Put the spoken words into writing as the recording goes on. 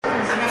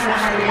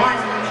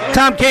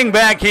Tom King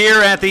back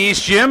here at the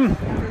East Gym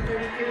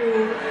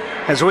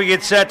as we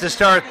get set to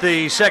start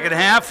the second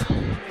half.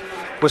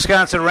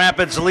 Wisconsin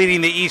Rapids leading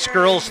the East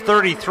girls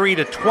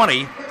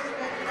 33-20.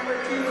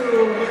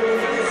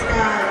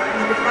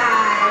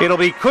 It'll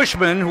be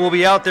Cushman who will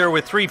be out there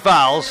with 3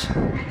 fouls.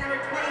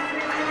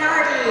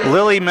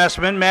 Lily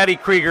Messman, Maddie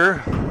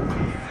Krieger,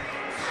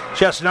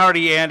 Jess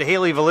Nardi, and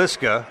Haley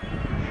Veliska.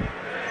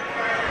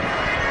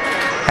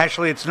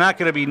 Actually, it's not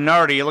going to be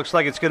Nardi. It looks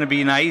like it's going to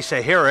be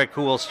Naisa Herrick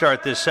who will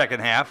start this second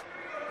half.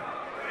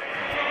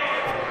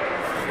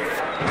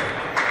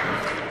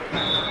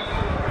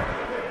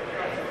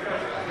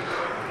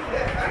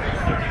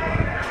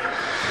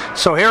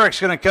 So Herrick's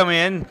going to come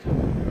in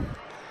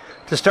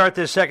to start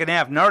this second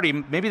half. Nardi,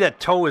 maybe that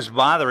toe is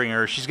bothering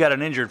her. She's got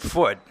an injured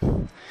foot.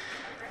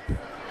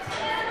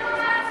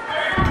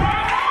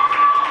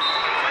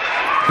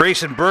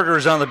 Grayson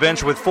Berger's on the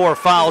bench with 4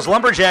 fouls.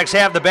 Lumberjacks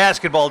have the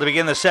basketball to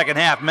begin the second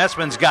half.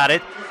 Messman's got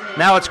it.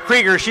 Now it's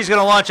Krieger. She's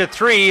going to launch a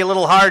 3. A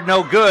little hard,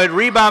 no good.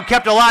 Rebound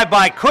kept alive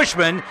by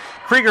Cushman.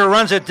 Krieger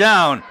runs it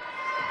down.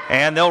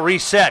 And they'll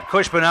reset.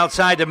 Cushman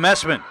outside to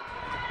Messman.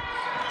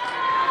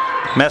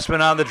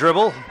 Messman on the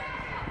dribble.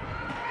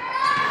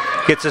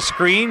 Gets a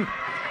screen.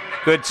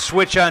 Good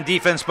switch on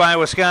defense by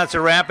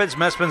Wisconsin Rapids.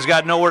 Messman's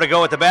got nowhere to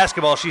go with the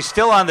basketball. She's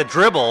still on the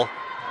dribble.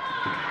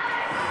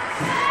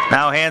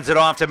 Now hands it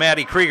off to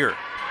Maddie Krieger.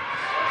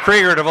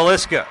 Krieger to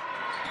Veliska.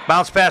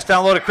 Bounce pass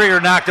down low to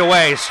Krieger, knocked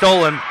away.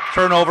 Stolen.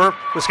 Turnover.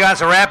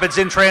 Wisconsin Rapids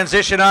in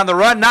transition on the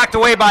run. Knocked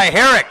away by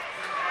Herrick.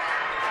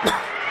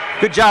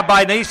 Good job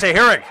by Naisa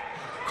Herrick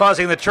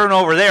causing the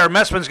turnover there.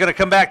 Messman's going to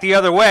come back the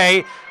other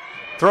way.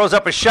 Throws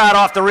up a shot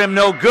off the rim,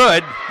 no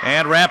good.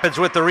 And Rapids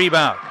with the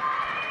rebound.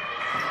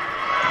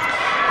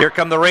 Here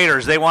come the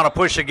Raiders. They want to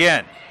push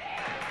again.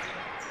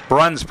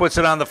 Bruns puts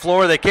it on the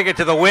floor. They kick it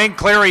to the wing.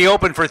 Clary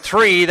open for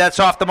 3. That's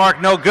off the mark.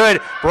 No good.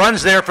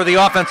 Bruns there for the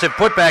offensive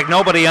putback.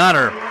 Nobody on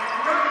her.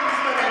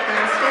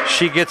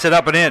 She gets it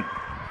up and in.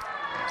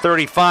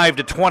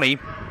 35-20.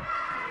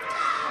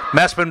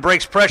 Messman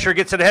breaks pressure.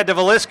 Gets it ahead to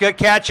Veliska.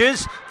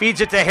 Catches.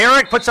 Feeds it to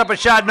Herrick. Puts up a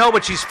shot. No,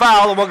 but she's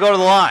fouled and will go to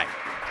the line.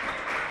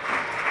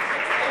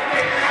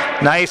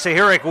 Naisa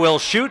Herrick will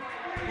shoot.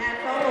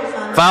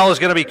 Foul is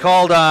going to be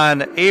called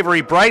on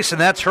Avery Bryce,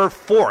 and that's her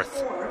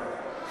 4th.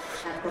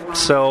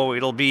 So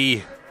it'll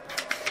be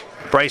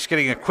Bryce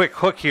getting a quick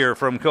hook here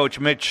from Coach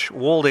Mitch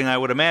Wolding, I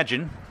would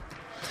imagine.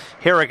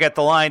 Herrick at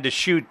the line to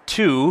shoot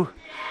 2.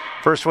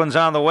 First one's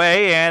on the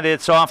way, and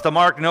it's off the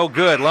mark, no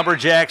good.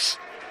 Lumberjacks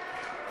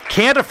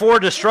can't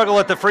afford to struggle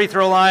at the free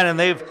throw line, and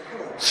they've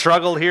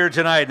struggled here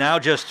tonight. Now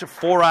just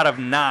 4 out of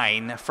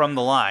 9 from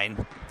the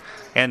line.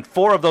 And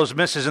 4 of those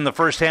misses in the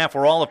first half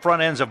were all the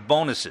front ends of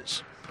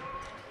bonuses.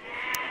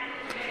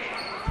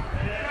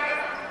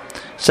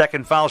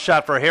 Second foul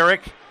shot for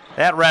Herrick.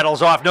 That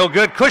rattles off, no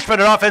good. Cushman,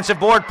 an offensive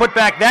board, put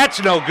back,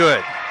 that's no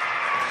good.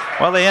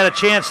 Well, they had a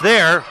chance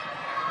there,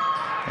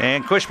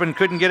 and Cushman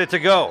couldn't get it to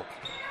go.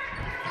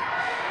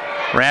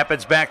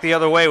 Rapids back the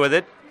other way with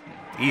it.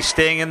 He's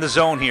staying in the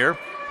zone here.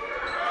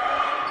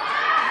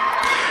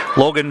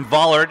 Logan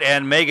Vollert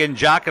and Megan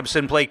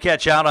Jacobson play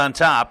catch out on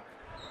top.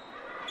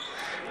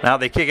 Now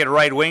they kick it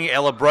right wing.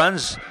 Ella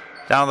Bruns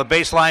down the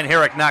baseline.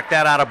 Herrick knocked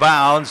that out of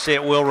bounds.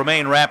 It will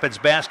remain Rapids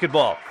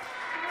basketball.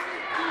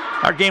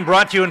 Our game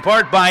brought to you in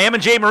part by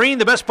M&J Marine,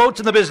 the best boats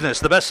in the business,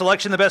 the best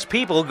selection, the best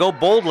people. Go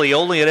boldly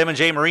only at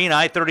M&J Marine,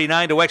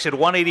 I-39 to exit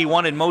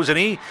 181 in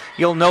Mosinee.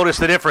 You'll notice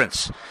the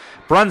difference.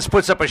 Bruns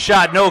puts up a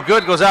shot, no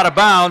good, goes out of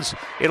bounds.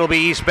 It'll be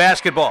East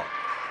basketball.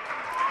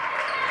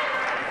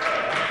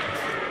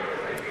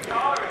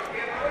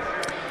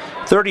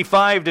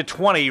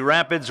 (35-20),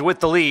 Rapids with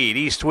the lead.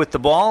 East with the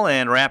ball,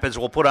 and Rapids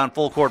will put on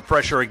full court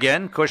pressure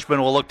again. Cushman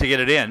will look to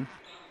get it in.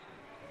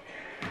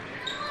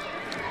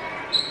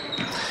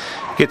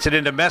 Gets it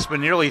into Messman,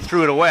 nearly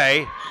threw it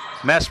away.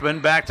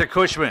 Messman back to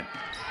Cushman.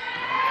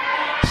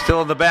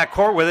 Still in the back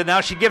court with it.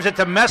 Now she gives it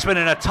to Messman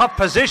in a tough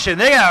position.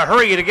 They got to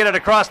hurry to get it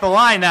across the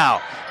line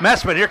now.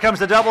 Messman, here comes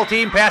the double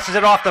team, passes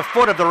it off the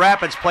foot of the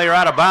Rapids player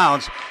out of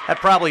bounds. That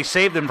probably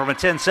saved them from a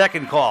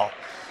 10-second call.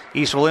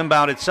 East will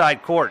inbound at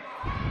side court.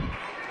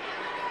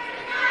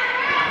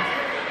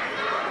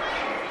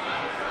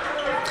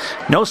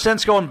 No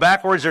sense going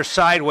backwards or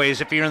sideways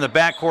if you're in the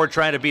backcourt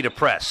trying to beat a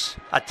press.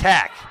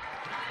 Attack.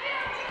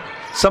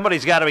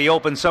 Somebody's got to be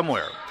open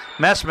somewhere.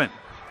 Messman.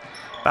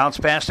 Bounce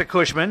pass to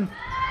Cushman.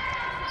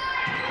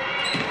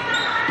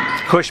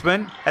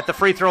 Cushman at the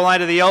free throw line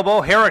to the elbow.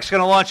 Herrick's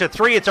going to launch a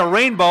 3. It's a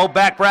rainbow.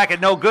 Back bracket,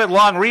 no good.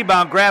 Long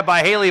rebound grab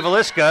by Haley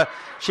Veliska.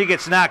 She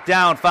gets knocked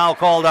down. Foul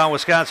called on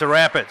Wisconsin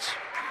Rapids.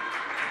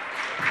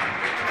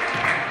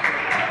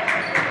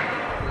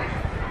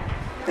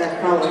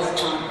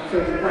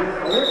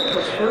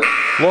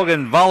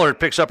 Logan Vollert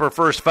picks up her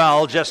first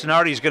foul. Justin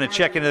Nardi's going to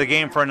check into the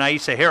game for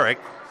Naisa Herrick.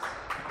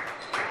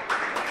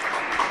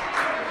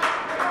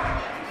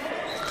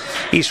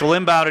 East will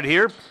inbound it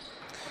here.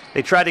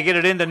 They try to get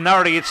it into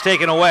Nardi. It's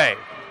taken away.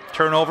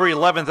 Turnover,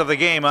 11th of the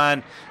game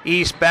on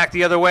East. Back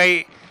the other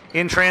way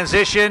in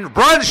transition.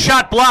 Bruns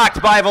shot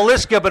blocked by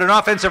Veliska, but an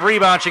offensive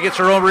rebound. She gets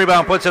her own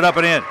rebound, puts it up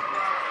and in.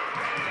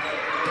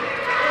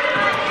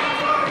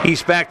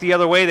 East back the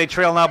other way. They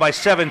trail now by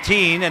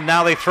 17, and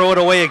now they throw it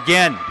away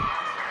again.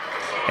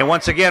 And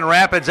once again,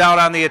 Rapids out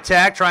on the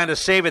attack, trying to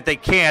save it. They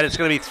can't. It's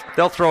going to be.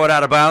 They'll throw it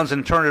out of bounds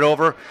and turn it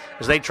over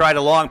as they try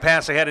to long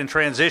pass ahead in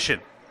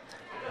transition.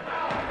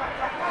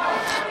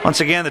 Once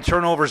again, the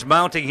turnovers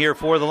mounting here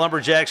for the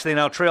Lumberjacks. They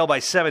now trail by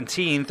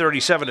 17,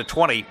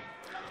 37-20.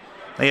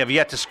 They have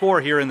yet to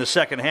score here in the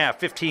second half.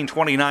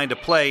 15:29 to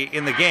play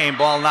in the game.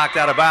 Ball knocked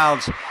out of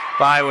bounds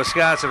by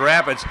Wisconsin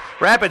Rapids.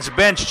 Rapids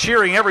bench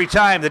cheering every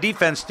time the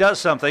defense does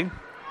something.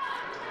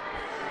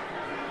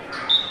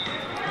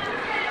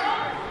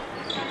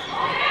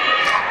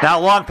 Now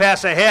long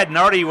pass ahead.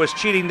 Nardi was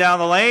cheating down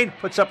the lane.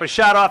 Puts up a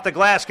shot off the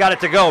glass. Got it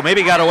to go.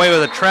 Maybe got away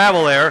with a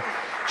travel there.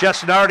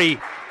 Jess Nardi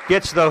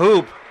gets the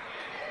hoop.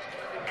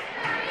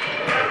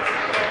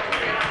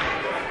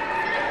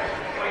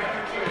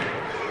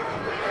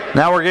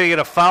 Now we're going to get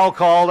a foul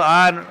called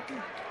on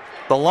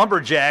the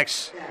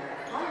Lumberjacks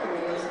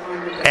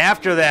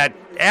after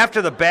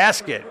the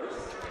basket.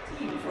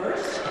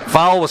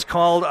 Foul was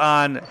called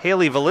on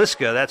Haley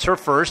Veliska. That's her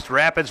first.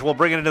 Rapids will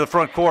bring it into the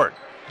front court.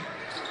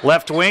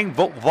 Left wing,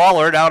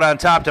 Vollard out on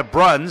top to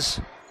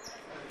Bruns.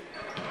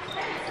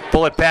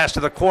 Bullet pass to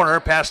the corner.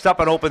 Passed up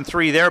an open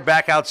three there.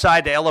 Back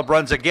outside to Ella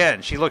Bruns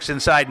again. She looks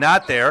inside,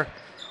 not there.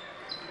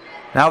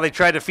 Now they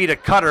try to feed a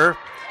cutter.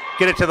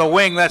 Get it to the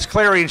wing. That's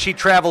Clary, and she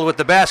traveled with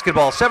the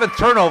basketball. 7th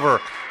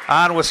turnover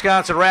on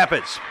Wisconsin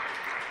Rapids.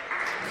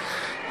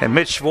 And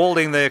Mitch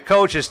Volding, the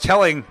coach, is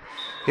telling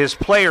his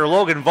player,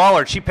 Logan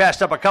Vollard, she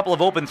passed up a couple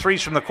of open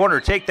threes from the corner.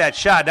 Take that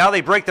shot. Now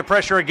they break the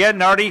pressure again.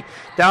 Nardi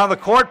down the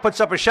court,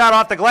 puts up a shot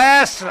off the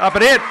glass. Up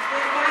and in.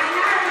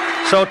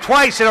 So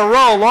twice in a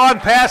row, long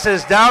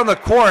passes down the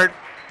court.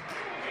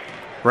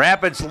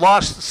 Rapids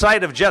lost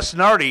sight of Jess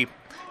Nardi,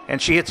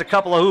 and she hits a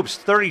couple of hoops.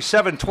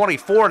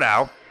 37-24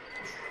 now.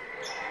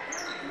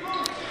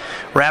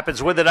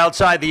 Rapids with it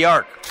outside the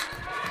arc.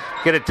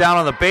 Get it down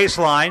on the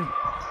baseline.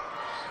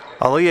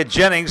 Aaliyah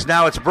Jennings,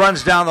 now it's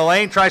Bruns down the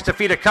lane, tries to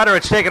feed a cutter.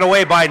 It's taken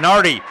away by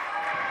Nardi.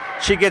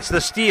 She gets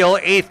the steal,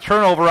 8th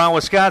turnover on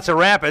Wisconsin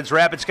Rapids.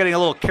 Rapids getting a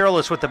little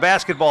careless with the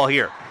basketball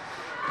here.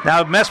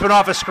 Now Messman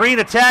off a screen,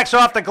 attacks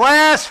off the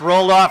glass,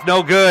 rolled off,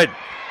 no good.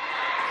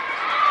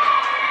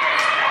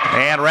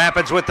 And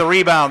Rapids with the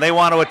rebound. They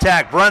want to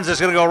attack. Bruns is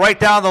going to go right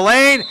down the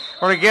lane.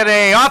 We're going to get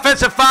an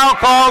offensive foul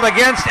called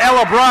against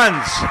Ella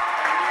Bruns.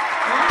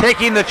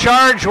 Taking the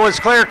charge was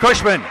Claire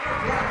Cushman.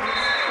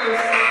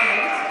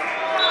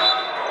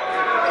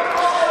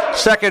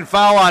 Second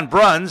foul on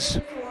Bruns.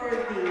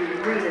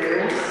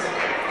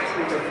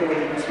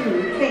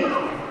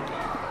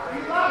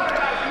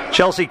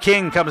 Chelsea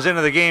King comes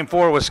into the game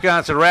for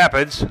Wisconsin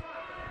Rapids.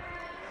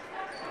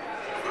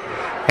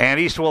 And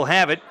East will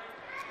have it.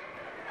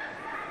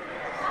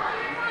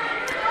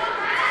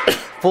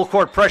 Full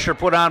court pressure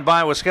put on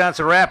by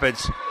Wisconsin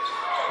Rapids.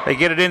 They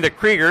get it into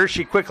Krieger.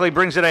 She quickly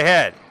brings it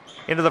ahead.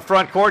 Into the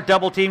front court,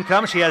 double team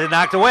comes. She has it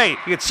knocked away. You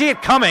can see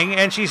it coming,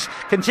 and she's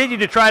continued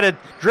to try to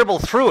dribble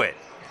through it.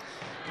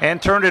 And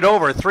turned it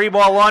over.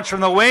 3-ball launch from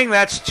the wing.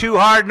 That's too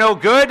hard, no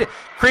good.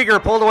 Krieger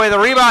pulled away the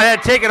rebound,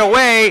 had taken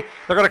away.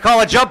 They're going to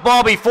call a jump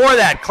ball before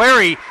that.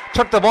 Clary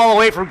took the ball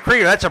away from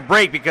Krieger. That's a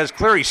break because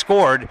Clary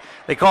scored.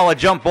 They call a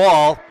jump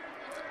ball.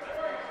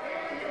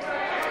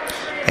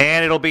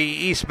 And it'll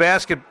be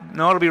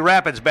it'll be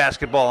Rapids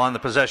basketball on the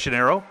possession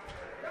arrow.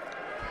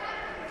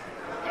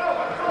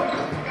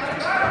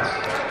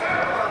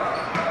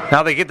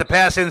 Now they get the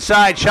pass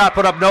inside. Shot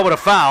put up, no, but a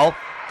foul.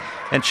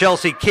 And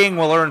Chelsea King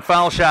will earn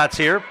foul shots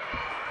here.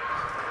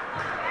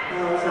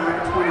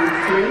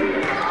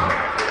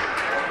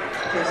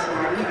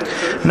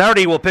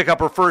 Nardi will pick up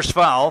her first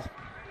foul.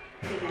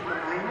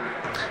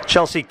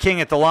 Chelsea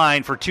King at the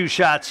line for 2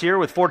 shots here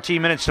with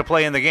 14 minutes to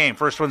play in the game.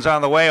 First one's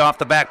on the way, off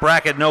the back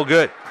bracket, no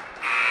good.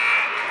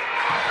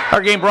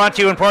 Our game brought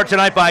to you in part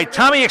tonight by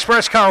Tommy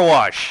Express Car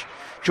Wash.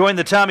 Join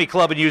the Tommy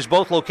Club and use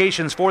both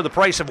locations for the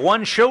price of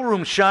one.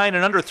 Showroom shine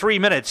in under 3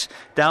 minutes.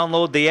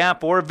 Download the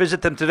app or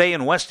visit them today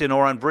in Weston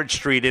or on Bridge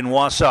Street in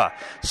Wausau.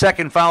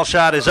 Second foul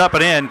shot is up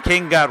and in.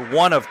 King got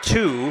 1 of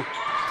 2,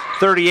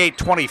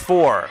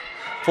 38-24.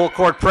 Full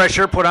court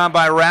pressure put on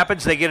by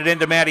Rapids. They get it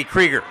into Maddie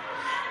Krieger.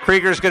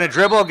 Krieger's going to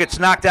dribble, gets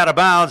knocked out of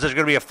bounds. There's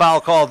going to be a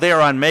foul call there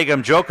on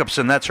Megan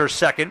Jacobson. That's her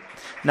second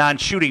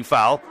non-shooting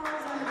foul.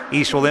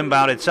 East will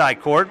inbound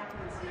inside court.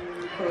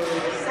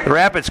 The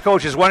Rapids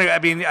coach is wondering,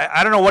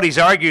 I don't know what he's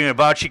arguing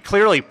about. She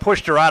clearly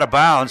pushed her out of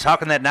bounds. How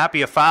can that not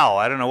be a foul?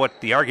 I don't know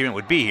what the argument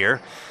would be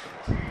here.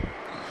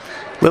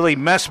 Lily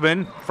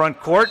Messman, front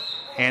court.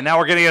 And now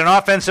we're getting an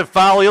offensive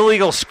foul.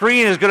 Illegal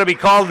screen is going to be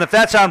called. And if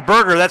that's on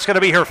Berger, that's going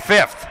to be her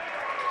 5th.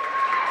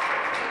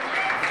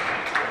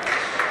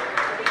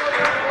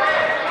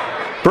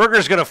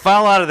 Berger's going to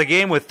foul out of the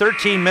game with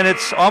 13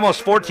 minutes,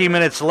 almost 14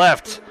 minutes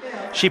left.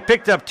 She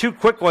picked up 2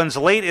 quick ones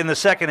late in the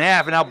second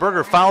half, and now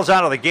Berger fouls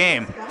out of the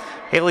game.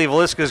 Haley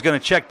Veliska is going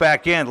to check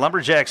back in.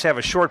 Lumberjacks have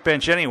a short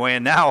bench anyway,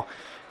 and now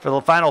for the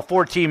final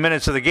 14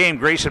 minutes of the game.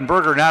 Grayson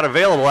Berger not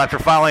available after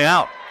fouling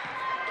out.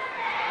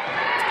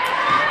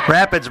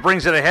 Rapids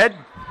brings it ahead.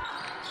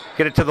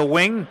 Get it to the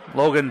wing.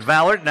 Logan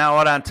Vallard now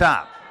out on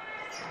top.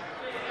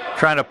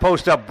 Trying to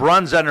post up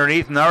Bruns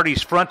underneath.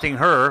 Nardi's fronting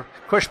her.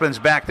 Cushman's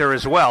back there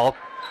as well.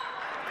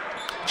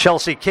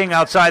 Chelsea King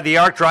outside the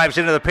arc, drives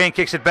into the paint,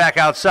 kicks it back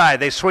outside.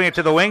 They swing it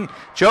to the wing.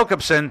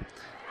 Jacobson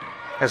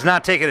has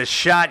not taken a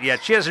shot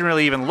yet. She hasn't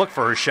really even looked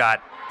for her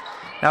shot.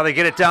 Now they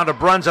get it down to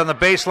Bruns on the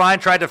baseline.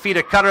 Tried to feed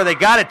a cutter. They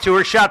got it to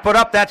her. Shot put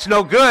up. That's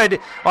no good.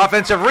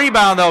 Offensive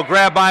rebound, though.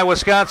 Grabbed by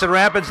Wisconsin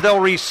Rapids. They'll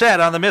reset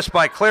on the miss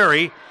by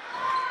Clary.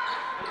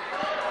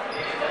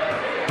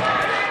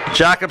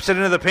 Jacobson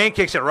into the paint.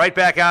 Kicks it right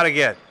back out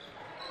again.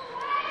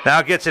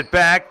 Now gets it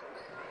back.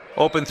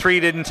 Open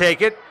three. Didn't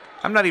take it.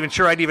 I'm not even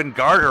sure I'd even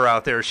guard her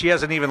out there. She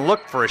hasn't even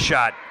looked for a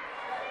shot.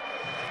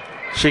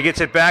 She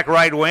gets it back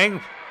right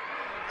wing.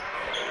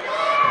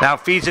 Now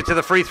feeds it to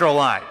the free throw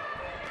line.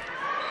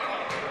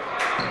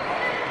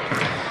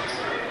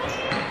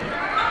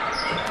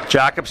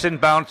 Jacobson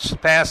bounce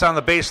pass on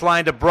the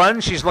baseline to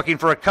Bruns. She's looking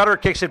for a cutter,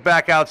 kicks it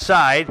back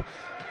outside.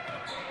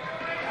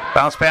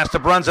 Bounce pass to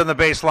Bruns on the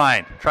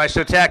baseline. Tries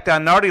to attack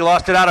on Nardi,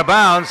 lost it out of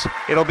bounds.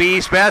 It'll be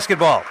East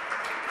basketball.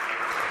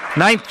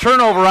 9th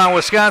turnover on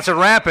Wisconsin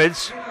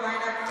Rapids.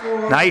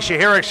 Naisha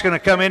Herrick's going to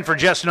come in for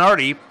Jess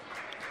Nardi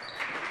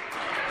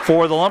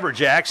for the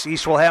Lumberjacks.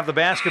 East will have the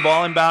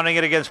basketball, inbounding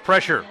it against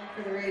pressure.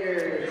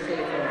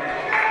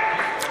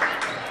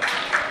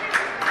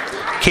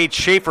 Kate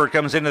Schaefer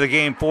comes into the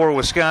game for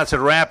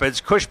Wisconsin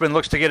Rapids. Cushman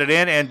looks to get it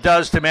in and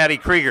does to Maddie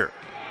Krieger.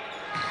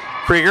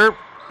 Krieger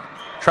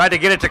tried to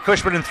get it to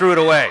Cushman and threw it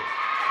away.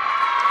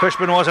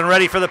 Cushman wasn't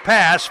ready for the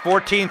pass.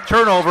 14th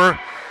turnover.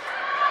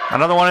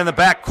 Another one in the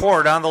back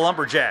court on the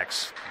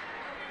Lumberjacks.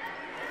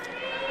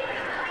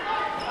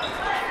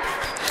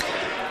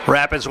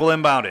 Rapids will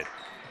inbound it.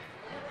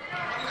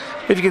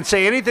 If you can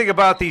say anything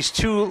about these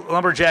two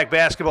Lumberjack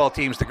basketball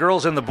teams, the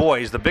girls and the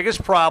boys, the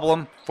biggest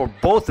problem for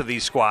both of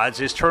these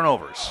squads is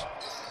turnovers.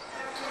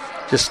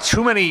 Just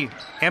too many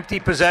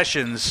empty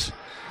possessions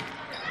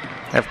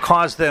have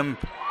caused them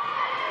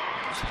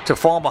to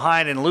fall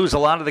behind and lose a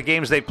lot of the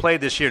games they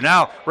played this year.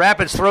 Now,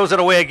 Rapids throws it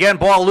away again.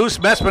 Ball loose.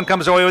 Messman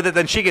comes away with it.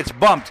 Then she gets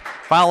bumped.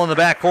 Foul in the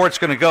backcourt is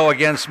going to go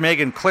against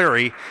Megan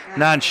Clary.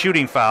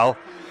 Non-shooting foul.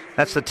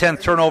 That's the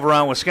 10th turnover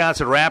on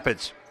Wisconsin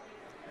Rapids.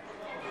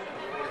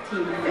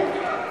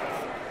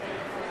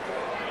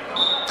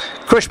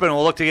 Cushman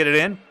will look to get it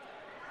in.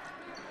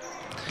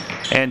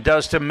 And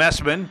does to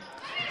Messman.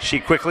 She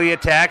quickly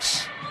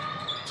attacks.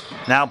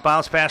 Now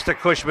bounce pass to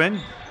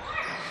Cushman.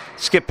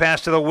 Skip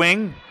pass to the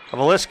wing.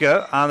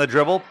 Valiska on the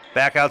dribble.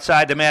 Back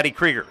outside to Maddie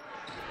Krieger.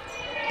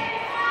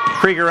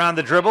 Krieger on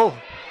the dribble.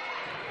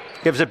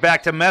 Gives it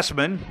back to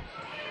Messman.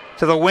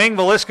 To the wing.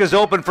 Valiska's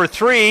open for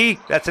three.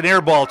 That's an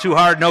air ball. Too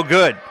hard, no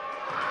good.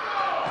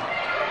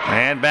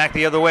 And back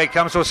the other way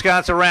comes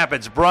Wisconsin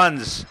Rapids.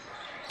 Bruns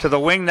to the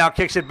wing. Now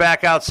kicks it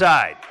back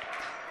outside.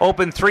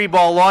 Open three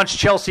ball launch.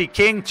 Chelsea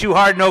King. Too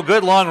hard, no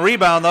good. Long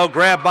rebound, though.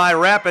 Grabbed by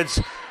Rapids.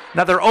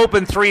 Another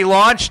open three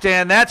launched,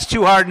 and that's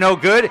too hard, no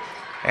good.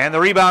 And the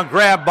rebound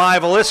grabbed by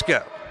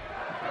Valiska.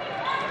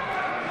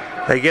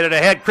 They get it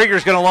ahead.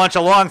 Krieger's going to launch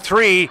a long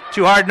three.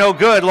 Too hard, no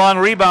good. Long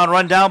rebound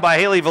run down by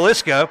Haley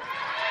Valiska.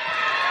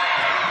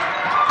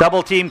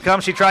 Double team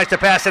comes. She tries to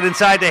pass it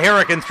inside to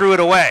Herrick and threw it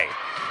away.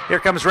 Here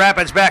comes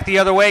Rapids back the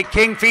other way.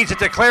 King feeds it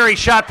to Clary.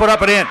 Shot put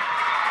up and in.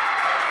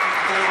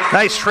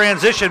 Nice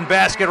transition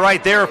basket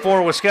right there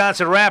for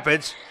Wisconsin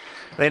Rapids.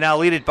 They now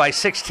lead it by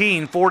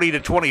 16,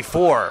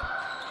 40-24.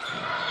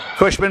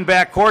 Cushman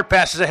backcourt,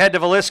 passes ahead to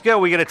Valiska.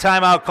 We get a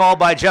timeout called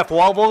by Jeff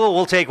Walvogel.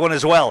 We'll take one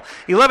as well.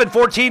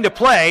 11:14 to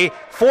play,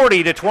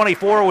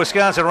 40-24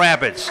 Wisconsin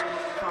Rapids.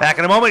 Back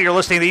in a moment, you're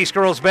listening to East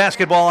Girls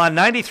Basketball on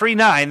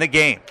 93.9 The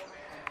Game.